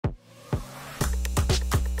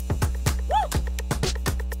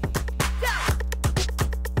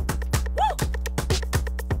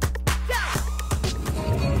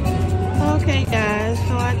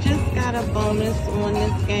$25 bonus on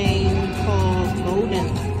this game called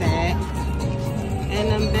Golden Stack.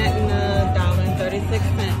 And I'm betting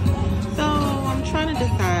 $1.36. So I'm trying to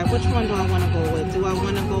decide which one do I want to go with. Do I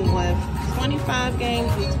want to go with 25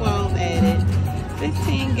 games with 12 added,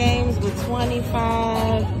 15 games with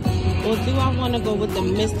 25, or do I want to go with the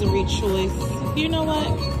mystery choice? You know what?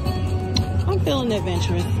 I'm feeling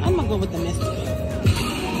adventurous. I'm going to go with the mystery.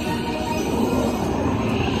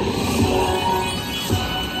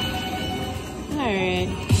 Alright.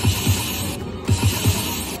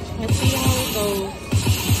 Let's see how it goes.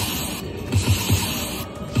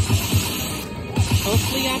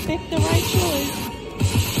 Hopefully I picked the right choice.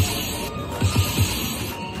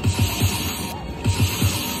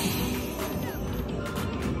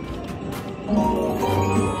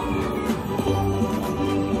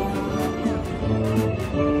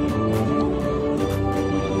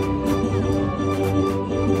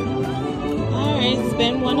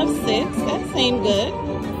 Spin 1 of 6. That seemed good.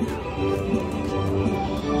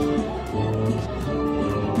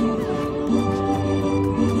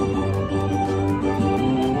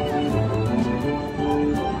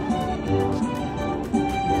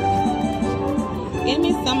 Give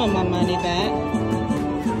me some of my money back.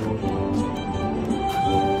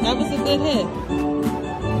 That was a good hit.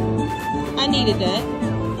 I needed that.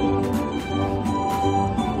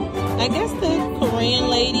 I guess the Korean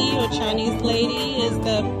lady or Chinese lady is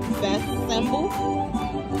the best symbol.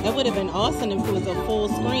 It would have been awesome if it was a full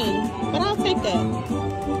screen, but I'll take that.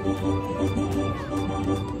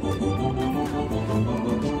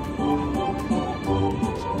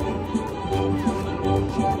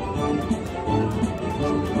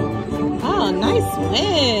 Oh, nice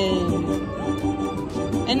win.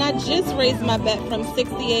 And I just raised my bet from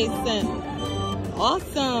 68 cents.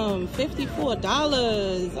 Awesome,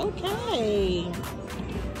 $54. Okay.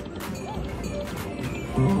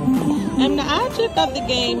 And the object of the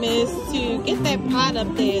game is to get that pot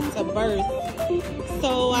up there to burst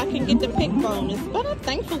so I can get the pick bonus. But I'm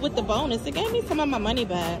thankful with the bonus. It gave me some of my money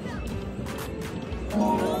back.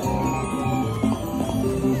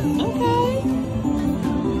 Okay.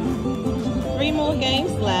 3 more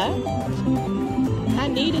games left. I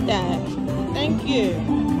needed that. Thank you.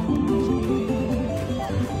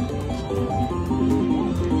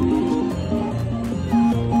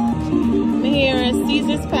 Here at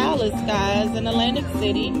Caesar's Palace, guys, in Atlantic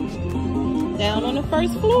City, down on the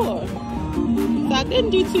first floor. So I didn't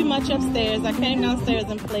do too much upstairs. I came downstairs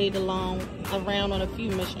and played around on a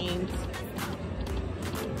few machines.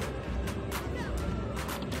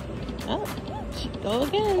 Oh, she go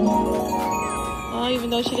again. Oh, even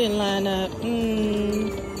though she didn't line up.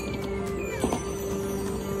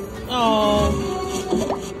 Oh.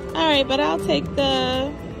 All right, but I'll take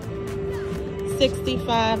the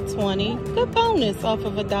 65.20. Good bonus off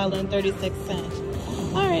of $1.36.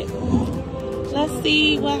 All right, let's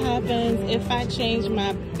see what happens if I change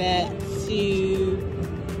my bet to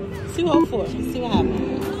 204. Let's see what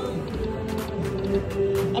happens.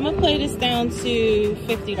 I'm gonna play this down to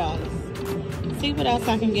 $50. See what else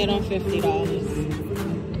I can get on $50.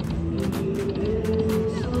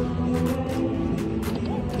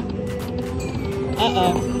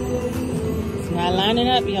 Uh-oh. It's not lining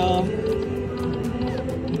up, y'all.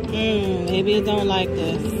 Maybe it don't like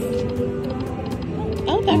this.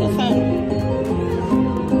 Oh, that is something.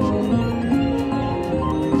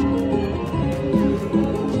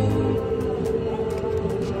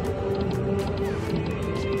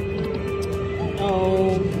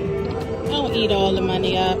 Oh, don't eat all the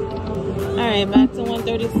money up. All right, back to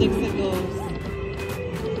 136 it goes.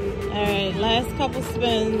 All right, last couple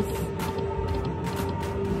spins.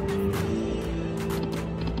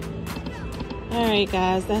 All right,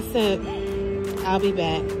 guys, that's it. I'll be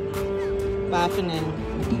back. Bye for now.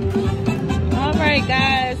 All right,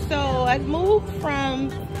 guys, so I've moved from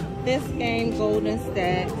this game, Golden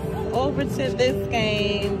Stacks, over to this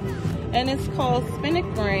game, and it's called Spin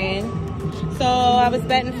It Grand. So I was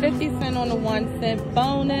betting 50 cents on the 1 cent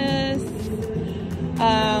bonus,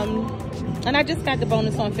 and I just got the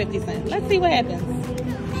bonus on 50 cents. Let's see what happens.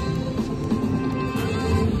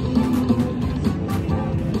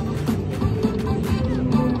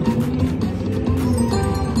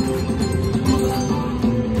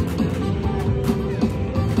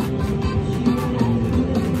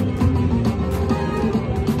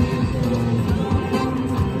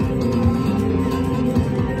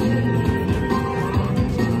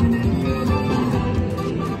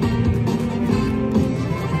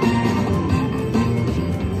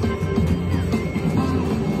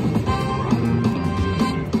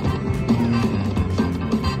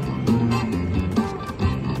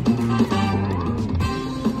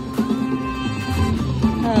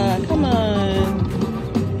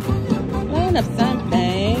 kind of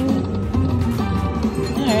something.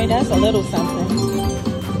 Alright, that's a little something.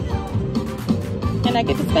 Can I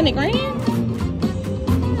get to spend $1,000?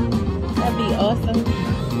 That'd be awesome.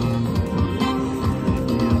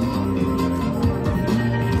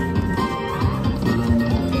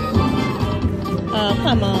 Oh,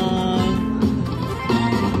 come on.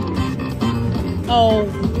 Oh.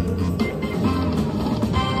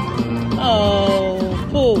 Oh,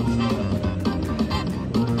 poop.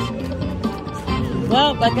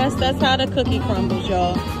 Well, I guess that's how the cookie crumbles,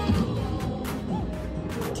 y'all.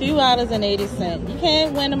 $2.80. You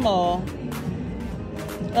can't win them all.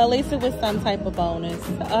 Well, at least it was some type of bonus.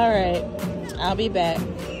 Alright, I'll be back.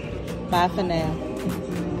 Bye for now.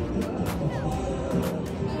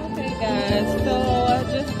 Okay, guys, so I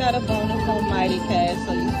just got a bonus on Mighty Cash.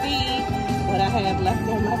 So you see what I have left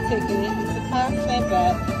on my ticket. It's a constant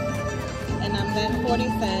bet. And I'm at 40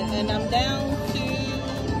 cents. And I'm down to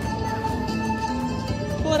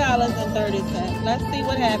 $4.30. Let's see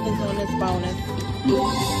what happens on this bonus.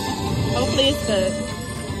 Hopefully it's good.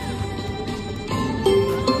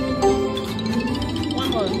 One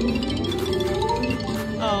more.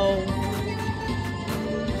 Oh.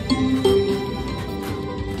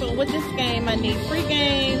 So with this game, I need free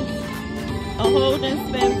games, a hold and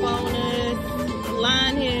spin bonus, a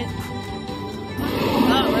line hit.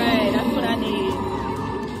 Alright, that's what I need.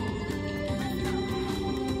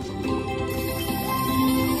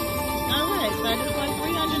 Alright, so I just won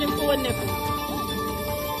 304 nipples.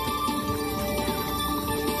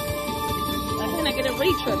 Why can't I get a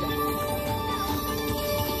re-trigger?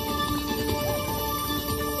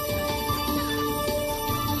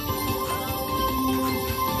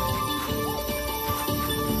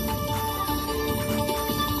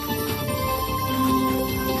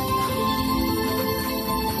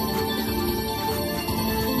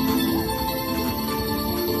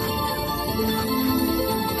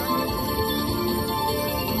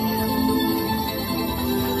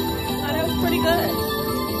 Pretty good.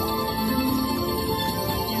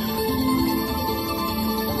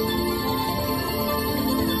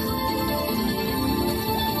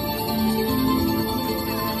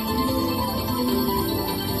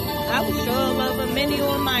 I was sure of a mini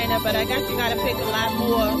or minor, but I guess you gotta pick a lot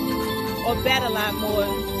more or bet a lot more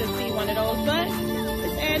to see one of those. But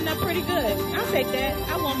it's adding up pretty good. I'll take that.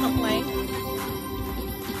 I won't complain.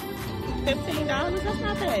 $15, that's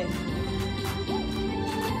not bad.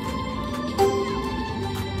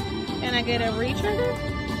 Can I get a re-trigger?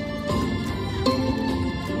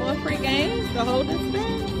 More free games to hold and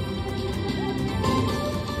spin?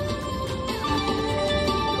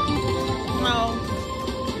 No.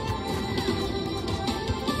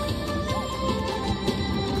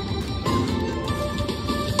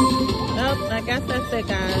 Nope, I guess that's it,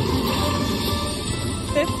 guys.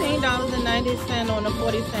 $15.90 on a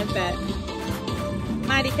 40-cent bet.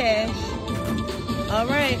 Mighty Cash. All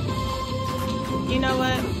right. You know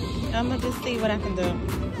what? I'm gonna just see what I can do.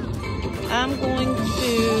 I'm going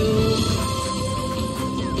to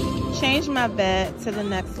change my bet to the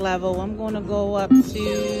next level. I'm going to go up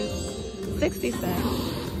to 60 cents.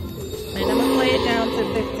 And I'm gonna play it down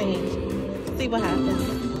to 15. See what happens.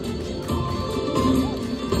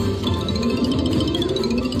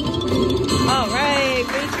 All right,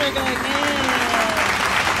 re-trigger again.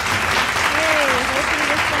 Hey, hopefully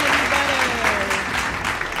this is gonna be better.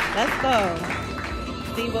 Let's go.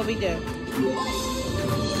 See what we do.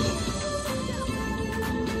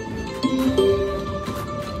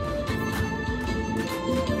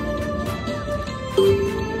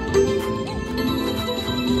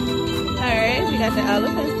 Alright, we got the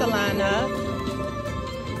elephants to line up.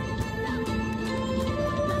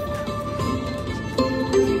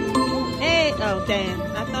 Hey, oh damn.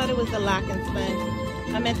 I thought it was the lock and spin.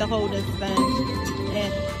 I meant the hold and spin.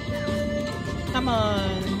 Yeah. Come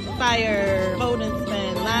on. Fire, hold and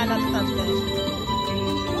spin, line up something.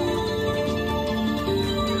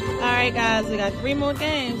 Alright guys, we got 3 more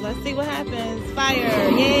games. Let's see what happens. Fire,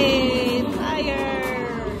 yay,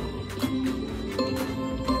 fire.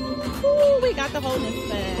 Woo, we got the hold and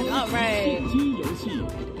spin. Alright.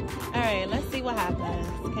 Alright, let's see what happens.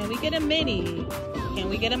 Can we get a mini? Can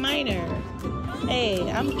we get a minor?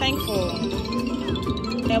 Hey, I'm thankful.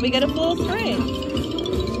 Can we get a full screen?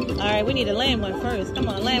 Alright, we need to land one first. Come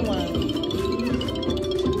on, land one.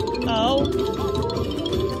 Oh.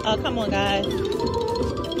 Oh, come on, guys.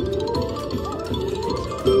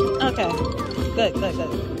 Okay. Good, good,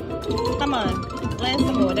 good. Come on. Land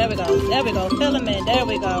some more. There we go. There we go. Fill them in. There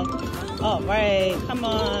we go. Alright. Come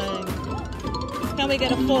on. Can we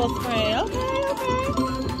get a full screen? Okay,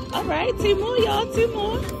 okay. Alright. 2 more, y'all. 2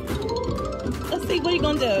 more. Let's see what you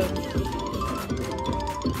gonna do.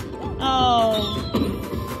 Oh.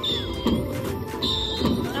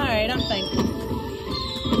 Alright, I'm thankful.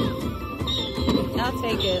 I'll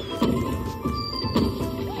take it.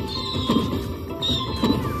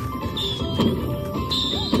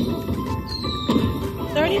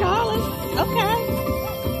 $30. Okay.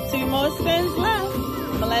 2 more spins left.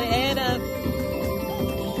 I'm gonna let it add up.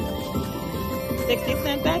 60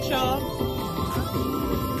 cents back, y'all.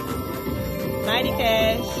 Mighty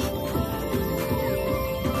Cash.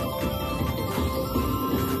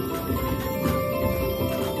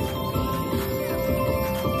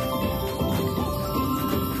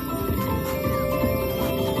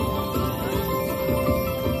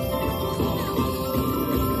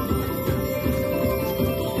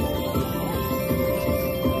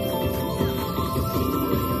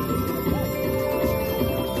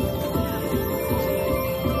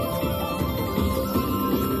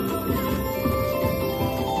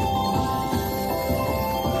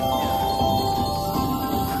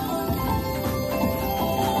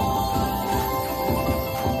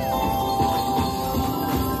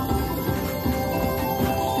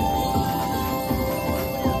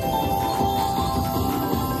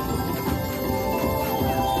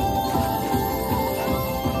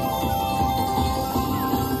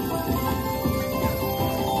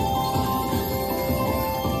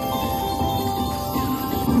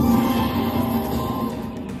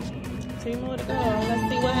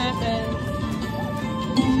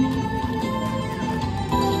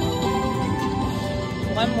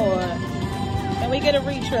 One more. Can we get a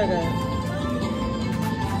re-trigger?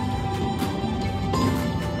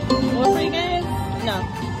 More free games? No.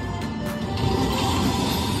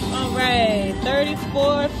 All right,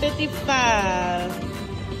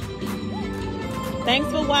 $34.55.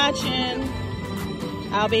 Thanks for watching.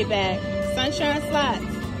 I'll be back. Sunshine Slots.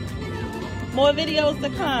 More videos to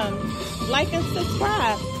come. Like and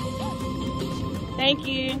subscribe. Thank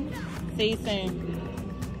you. See you soon.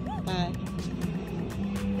 Bye.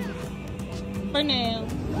 For now.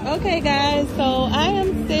 Okay guys, so I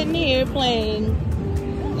am sitting here playing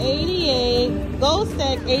 88 Gold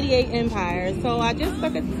Stack 88 Empire. So I just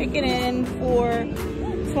took a ticket in for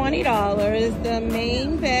 $20. The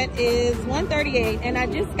main bet is $138, and I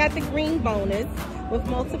just got the green bonus with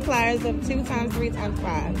multipliers of 2 times 3 times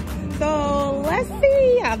 5. So let's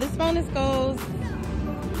see how this bonus goes.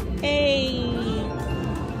 Hey.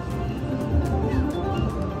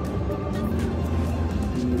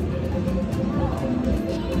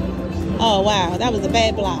 Oh wow, that was a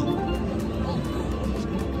bad block.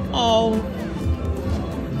 Oh.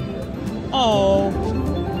 Oh.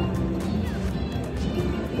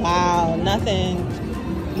 Wow, nothing.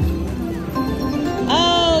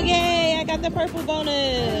 Oh, yay, I got the purple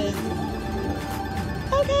bonus.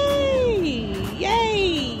 Okay,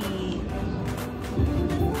 yay.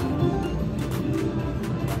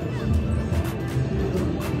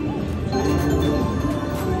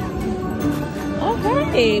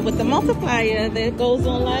 Okay, with the multiplier that goes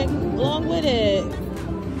on like along with it.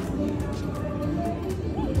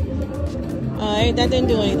 Alright, that didn't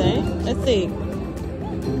do anything. Let's see.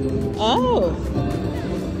 Oh.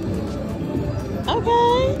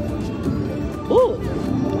 Okay. Ooh.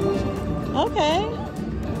 Okay.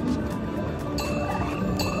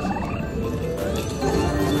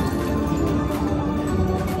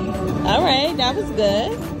 Alright, that was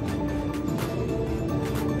good.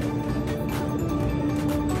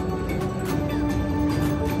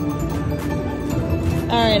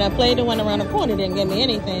 Alright, I played the one around the corner, didn't give me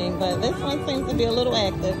anything, but this one seems to be a little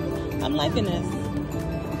active. I'm liking this.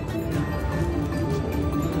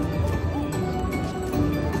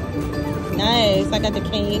 Nice. I got the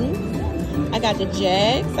kings. I got the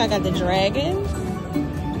jacks. I got the dragons.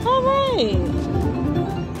 Alright.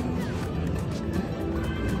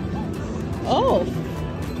 Oh.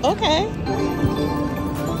 Okay.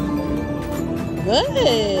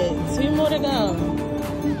 Good. 2 more to go.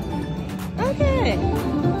 Okay.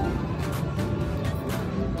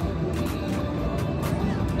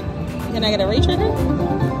 Can I get a re-trigger?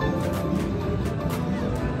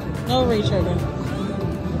 No re-trigger.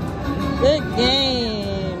 Good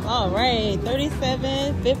game. All right,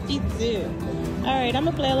 37.52. All right, I'm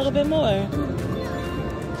gonna play a little bit more.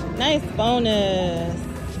 Nice bonus.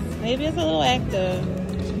 Maybe it's a little active.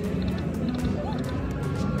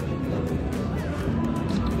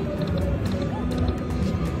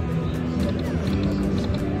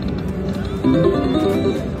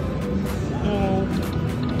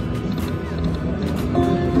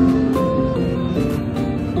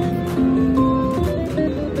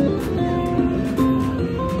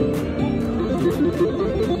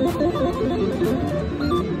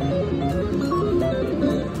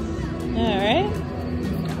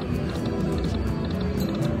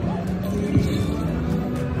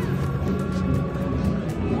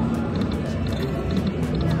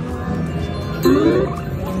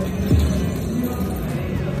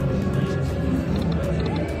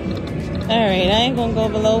 ain't gonna go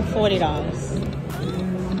below $40.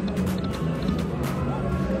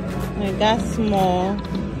 I got small.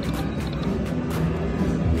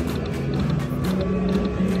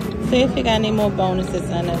 See if you got any more bonuses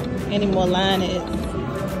on it, any more line hits.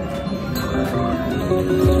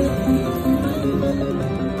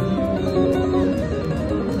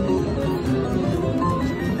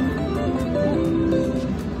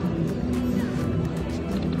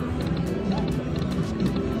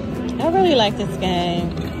 I really like this game.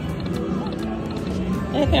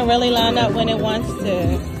 It can really line up when it wants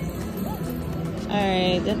to.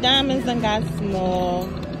 Alright, the diamonds done got small.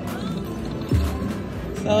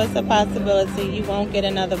 So it's a possibility you won't get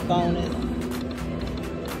another bonus.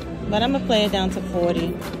 But I'm going to play it down to 40.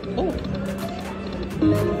 Ooh.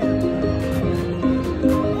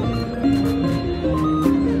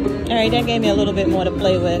 Alright, that gave me a little bit more to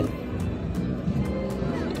play with.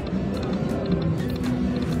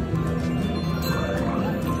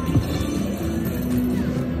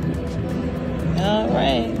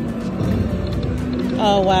 Alright.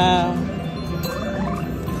 Oh, wow.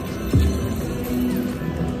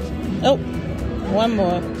 Oh, one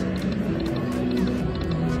more.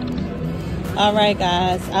 All right,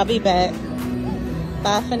 guys. I'll be back.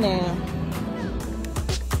 Bye for now.